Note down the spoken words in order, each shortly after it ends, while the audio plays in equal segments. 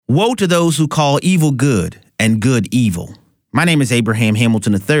Woe to those who call evil good and good evil. My name is Abraham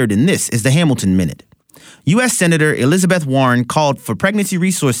Hamilton III, and this is the Hamilton Minute. U.S. Senator Elizabeth Warren called for pregnancy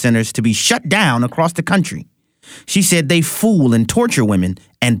resource centers to be shut down across the country. She said they fool and torture women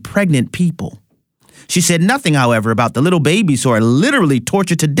and pregnant people. She said nothing, however, about the little babies who are literally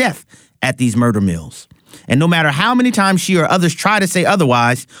tortured to death at these murder mills. And no matter how many times she or others try to say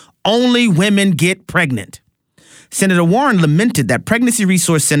otherwise, only women get pregnant. Senator Warren lamented that pregnancy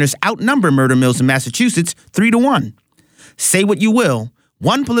resource centers outnumber murder mills in Massachusetts 3-1. Say what you will,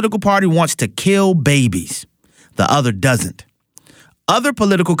 one political party wants to kill babies. The other doesn't. Other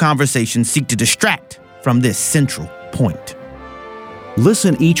political conversations seek to distract from this central point.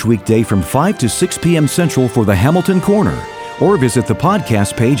 Listen each weekday from 5 to 6 p.m. Central for the Hamilton Corner, or visit the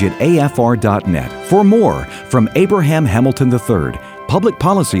podcast page at afr.net for more from Abraham Hamilton III, Public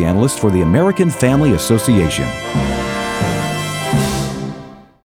Policy Analyst for the American Family Association.